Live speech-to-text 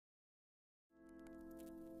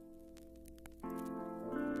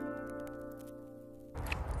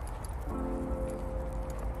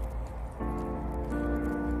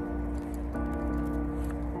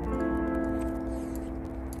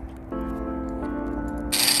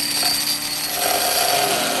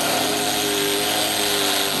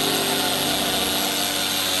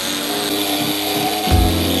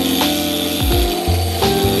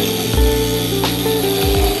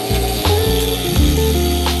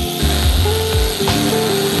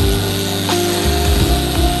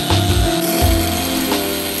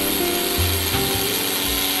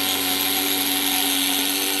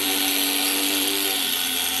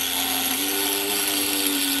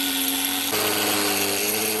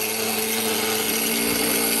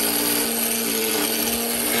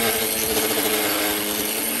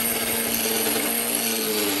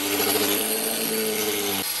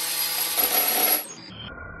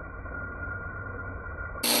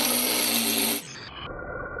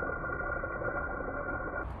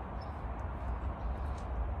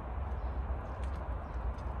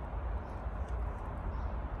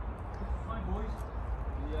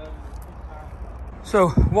So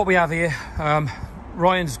what we have here,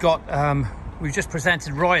 Ryan's got, we've just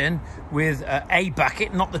presented Ryan with a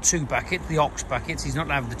bucket, not the 2 bucket, the ox buckets. He's not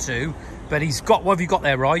allowed the 2, but he's got, what have you got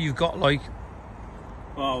there, Ryan? You've got like...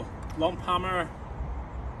 Well, lump hammer,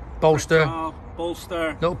 bolster,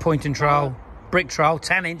 bolster, little pointing trowel, brick trowel,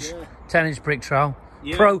 10-inch, yeah. 10-inch brick trowel.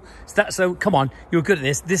 Yeah. Pro, so come on, you're good at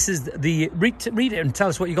this. This is the, read it and tell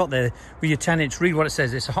us what you got there with your 10-inch. Read what it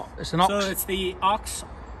says. It's an ox. So it's the Ox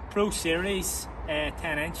Pro Series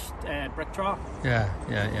 10-inch brick trowel. Yeah.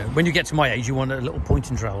 When you get to my age, you want a little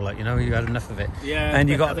pointing trowel, like, you know, you had enough of it. Yeah, and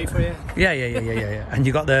you got heavy for you. Yeah. And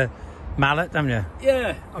you got the mallet, haven't you?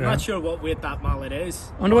 Yeah, I'm not sure what weight that mallet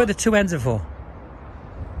is. I wonder what the 2 ends are for.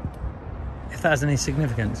 If that has any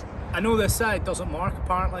significance. I know this side doesn't mark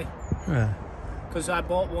apparently. Yeah. Because I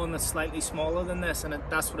bought one that's slightly smaller than this, and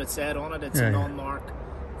that's what it said on it. It's a non-mark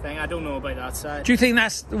thing. I don't know about that side. Do you think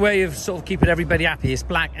that's the way of sort of keeping everybody happy? It's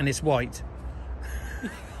black and it's white.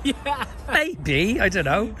 Yeah. Maybe, I don't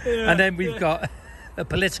know. Yeah, and then we've got a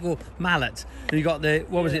political mallet. And you got the,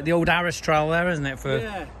 what was it, the old Arras trowel there, isn't it? For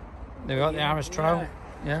yeah. There we got the Arras trowel.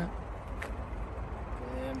 Yeah.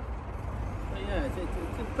 But yeah,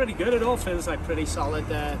 it's pretty good. It all feels like pretty solid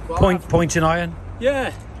quality. Pointing iron.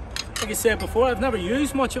 Yeah. Like I said before, I've never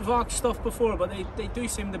used much of Ox stuff before, but they do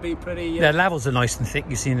seem to be pretty... Their levels are nice and thick,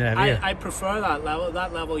 you've seen it, have you? I prefer that level.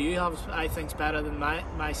 That level you have, I think, is better than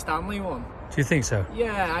my Stanley one. Do you think so?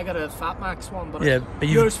 Yeah, I got a Fat Max one, but, but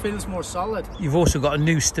yours feels more solid. You've also got a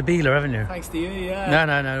new Stabila, haven't you? Thanks to you, yeah.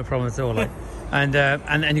 No problem at all. Like.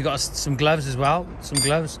 and you got some gloves as well, some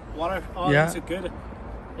gloves. Water, these are good.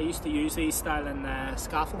 I used to use these style in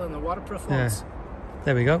scaffolding, the waterproof ones.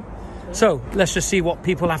 There we go. So let's just see what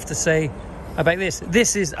people have to say about this.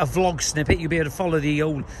 This is a vlog snippet. You'll be able to follow the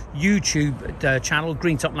old YouTube channel,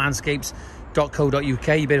 greentoplandscapes.co.uk. You'll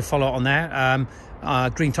be able to follow it on there.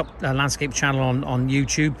 Greentop Landscape channel on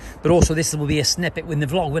YouTube. But also this will be a snippet in the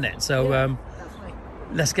vlog, won't it? So definitely.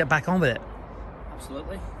 Let's get back on with it.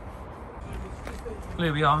 Absolutely.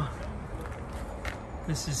 Here we are.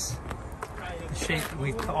 This is the shape that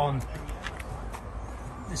we put on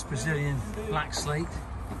this Brazilian black slate.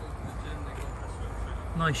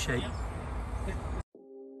 Nice shape.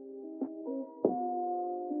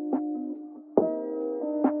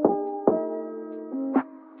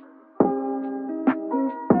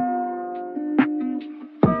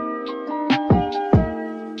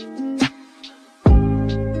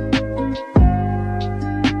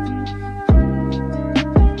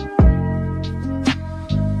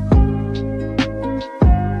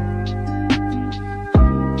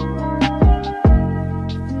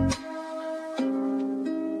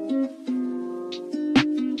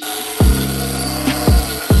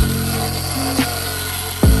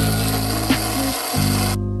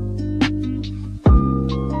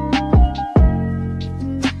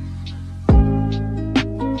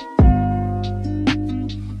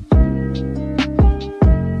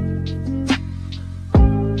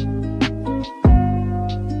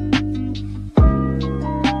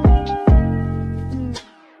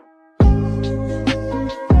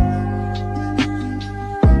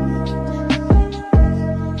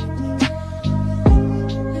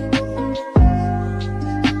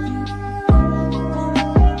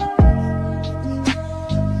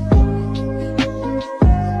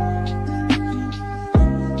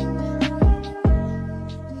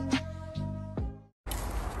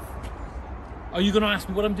 Are you going to ask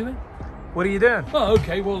me what I'm doing? What are you doing? Oh,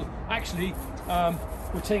 okay. Well, actually,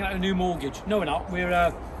 we're taking out a new mortgage. No, we're not.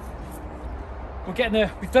 We're getting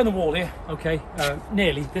there. We've done the wall here. Okay,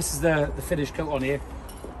 nearly. This is the finish coat on here,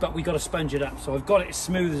 but we got to sponge it up. So I've got it as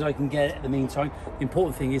smooth as I can get it. In the meantime, the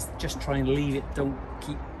important thing is just try and leave it. Don't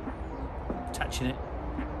keep touching it.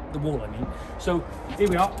 The wall, I mean. So here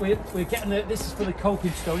we are. We're getting the. This is for the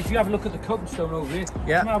coping stone. If you have a look at the coping stone over here,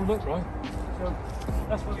 yeah. Have a look, right? So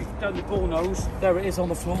that's what we've done. The bull nose. There it is on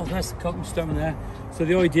the floor. There's the coping stone there. So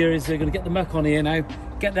the idea is they're going to get the muck on here now.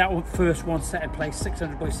 Get that one first one set in place.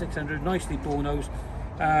 600 by 600, nicely bull nose.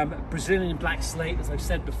 Brazilian black slate, as I've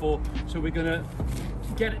said before. So we're going to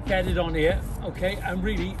get it bedded on here, okay? And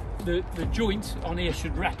really, the joint on here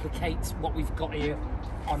should replicate what we've got here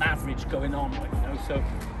on average going on, like, you know. So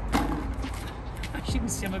as you can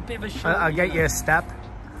see, I'm a bit of a short. I'll get you a step.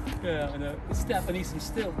 Yeah, I know. A step. I need some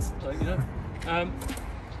stilts, like, you know.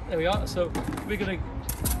 There we are. So we're gonna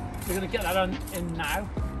get that on in now.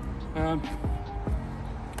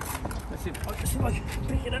 Let's see if I can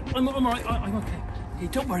pick it up. I'm all right. I'm okay. Hey,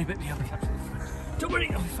 don't worry about me. I'll be absolutely fine. Don't worry.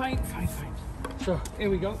 I'm fine. Fine. So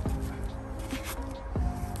here we go.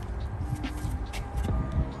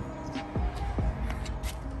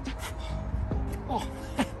 Oh,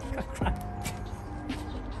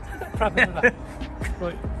 Crap into that.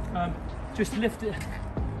 Right, just lift it.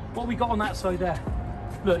 What we got on that side there?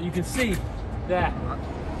 Look, you can see there.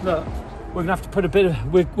 Look, we're gonna have to put a bit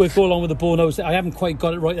of. We'll go along with the bore nose. I haven't quite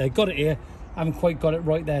got it right there. Got it here. I haven't quite got it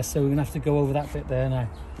right there, so we're gonna have to go over that bit there now.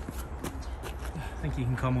 I think you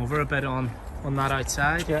can come over a bit on that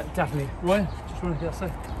outside. Yeah, definitely. Right, just run to the other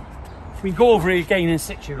side. We can go over it again in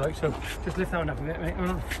situ, like so. Just lift that one up a bit, mate.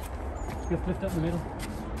 Lift up in the middle.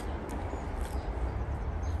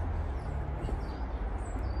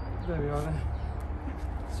 There we are there.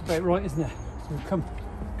 It's about right, isn't it? So we'll come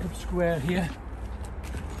square here.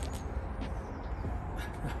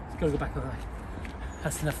 It's got to go back over there.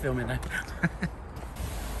 That's enough filming now.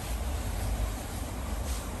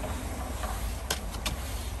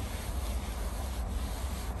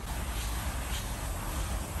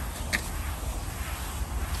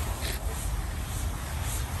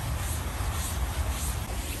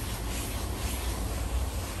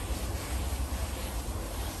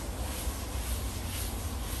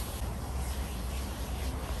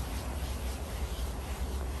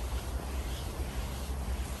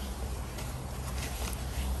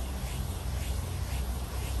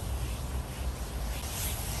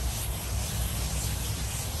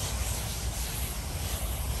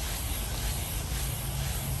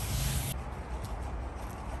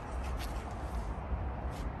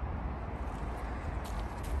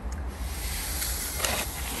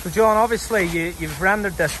 So John, obviously you've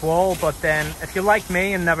rendered this wall, but then if you're like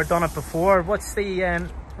me and never done it before, what's the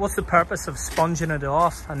purpose of sponging it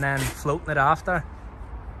off and then floating it after?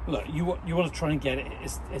 Look, you want to try and get it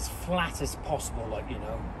as flat as possible, like, you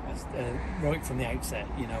know, right from the outset,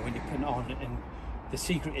 you know, when you put it on. And the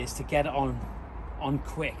secret is to get it on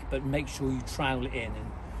quick, but make sure you trowel it in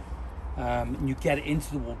and you get it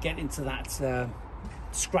into the wall, get into that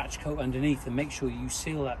scratch coat underneath, and make sure you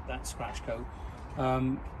seal that scratch coat.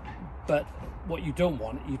 But what you don't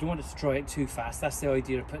want it to dry it too fast. That's the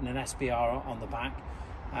idea of putting an SBR on the back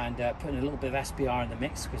and putting a little bit of SBR in the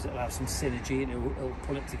mix, because it'll have some synergy and it'll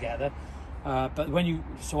pull it together. But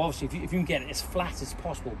so obviously if you can get it as flat as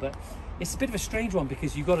possible, but it's a bit of a strange one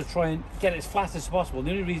because you've got to try and get it as flat as possible.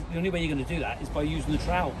 The only way you're going to do that is by using the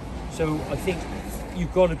trowel. So I think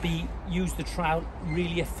you've got to use the trowel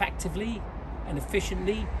really effectively and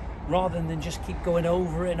efficiently, rather than just keep going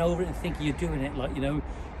over it and over it and thinking you're doing it. Like, you know,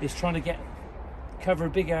 it's trying to cover a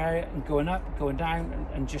big area and going up, going down,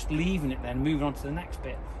 and just leaving it, then moving on to the next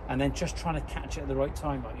bit, and then just trying to catch it at the right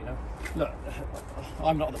time. Like, you know, look,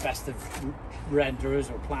 I'm not the best of renderers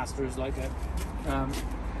or plasterers like that.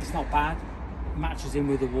 It's not bad, matches in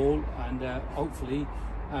with the wall, and hopefully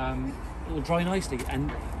it'll dry nicely.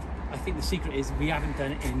 And I think the secret is we haven't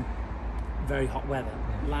done it in very hot weather.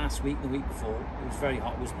 Last week, the week before, it was very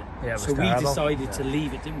hot, wasn't it? Yeah, it was so terrible. We decided to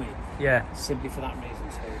leave it, didn't we? Yeah. Simply for that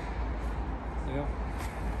reason. So there you go.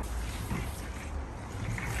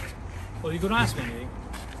 Well, you're going to ask me anything?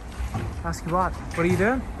 Ask you what? What are you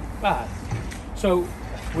doing? So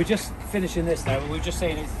we're just finishing this now. We're just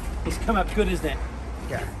saying it's come up good, isn't it?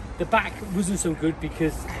 Yeah. The back wasn't so good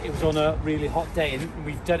because it was on a really hot day, and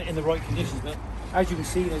we've done it in the right conditions. But as you can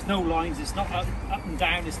see, there's no lines. It's not up and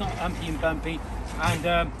down. It's not humpy and bumpy. And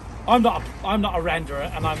I'm not a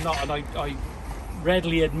renderer, and I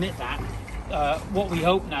readily admit that. What we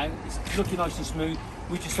hope now is looking nice and smooth.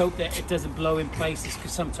 We just hope that it doesn't blow in places,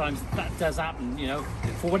 because sometimes that does happen, you know,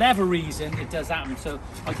 for whatever reason it does happen. So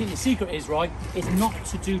I think the secret is not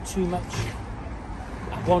to do too much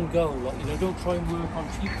at one go. Like, you know, don't try and work on.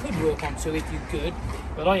 You could work on two if you could,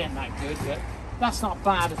 but I ain't that good. But that's not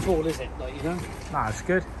bad at all, is it? Like, you know. Nah, it's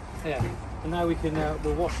good. Yeah. And now we can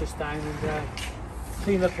we'll wash this down and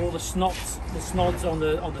clean up all the snods on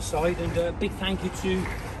the side. And a big thank you to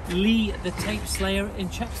Lee, the tape slayer in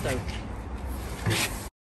Chepstow.